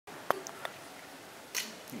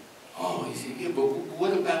Oh, he said, yeah, but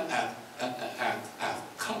what about our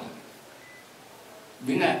color?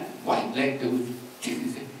 We're not white like those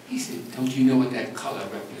chickens. He said, don't you know what that color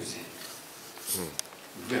represents?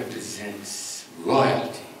 It represents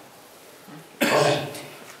royalty. Royalty.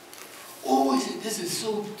 Oh, he said, this is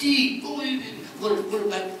so deep. Oh, what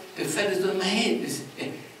about the feathers on my head? He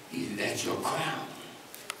said, that's your crown.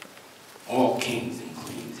 All kings and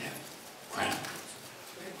queens have crowns.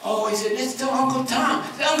 Oh, he said, let's tell Uncle Tom.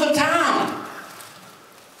 I said, Uncle Tom.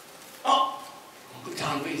 Oh, Uncle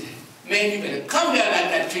Tom, he said, man, you better come down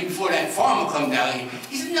out that tree before that farmer comes down here.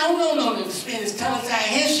 He said, no, this man is telling us our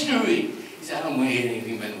history. He said, I don't want to hear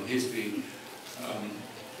anything about no history.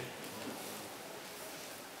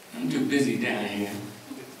 I'm too busy down here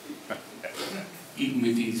eating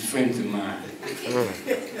with these friends of mine.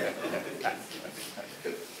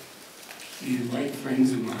 These white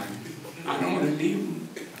friends of mine. I don't want to leave them.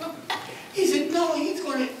 He said, no, he's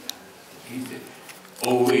going to... He said,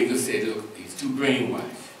 oh, Eagle said, look, he's too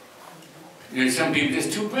brainwashed. There's some people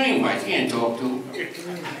that's too brainwashed. You can't talk to them.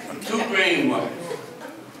 Too brainwashed.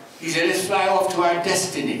 He said, let's fly off to our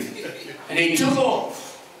destiny. And they took off.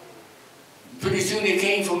 Pretty soon they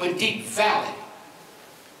came from a deep valley.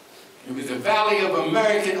 It was a valley of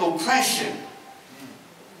American oppression.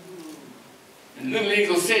 And Little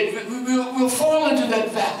Eagle said, we'll fall into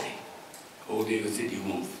that valley. Old Eagle said, you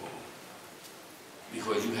won't fall.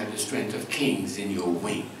 Because you have the strength of kings in your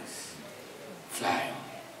wings. Fly on.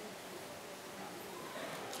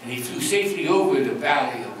 And he flew safely over the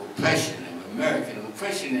valley of oppression, of American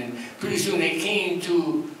oppression, and pretty soon they came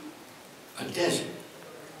to a desert.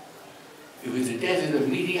 It was the desert of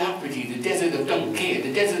mediocrity, the desert of don't care,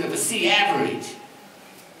 the desert of a sea average.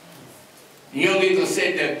 The young Eagle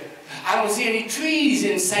said that, I don't see any trees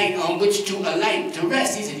in sight on which to alight, to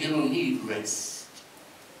rest. He said, you don't need rest.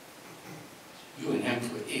 You're an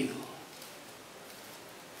emperor eagle.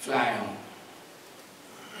 Fly on.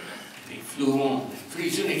 They flew on. Pretty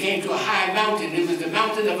soon they came to a high mountain. It was the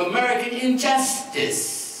mountain of American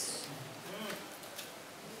injustice.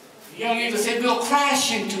 The young eagle said, we'll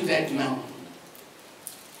crash into that mountain.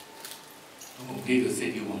 The old eagle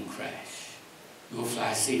said, you won't crash. You'll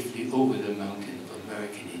fly safely over the mountain of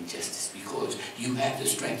American injustice because you have the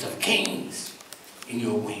strength of kings in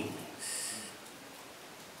your wings.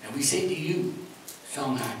 And we say to you,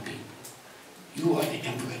 Songhai people, you are the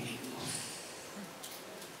emperor eagles.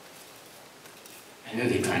 I know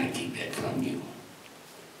they're trying to keep that from you.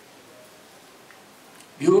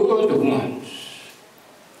 You're the ones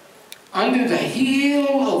under the heel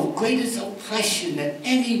of greatest oppression that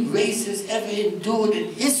any race has ever endured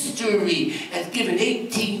in history, has given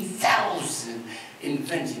 18,000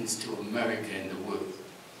 inventions to America and the world.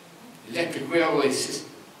 The electric railway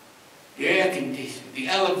system, the air conditioner, the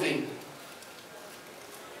elevator,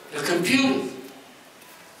 the computer.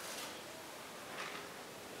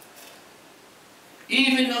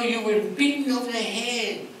 Even though you were beaten over the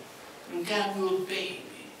head from the time you were a baby,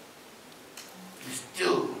 you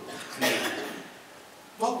still created.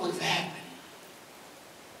 What would have happened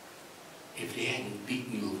if they hadn't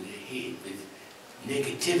beaten you over the head with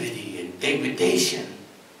negativity and degradation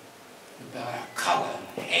about our color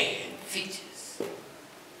and hair and features?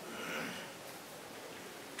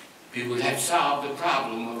 We would have solved the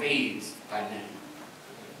problem of AIDS by now.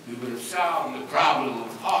 We would have solved the problem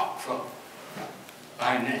of heart trouble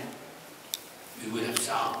by now. We would have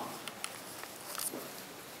solved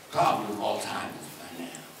the problem of Alzheimer's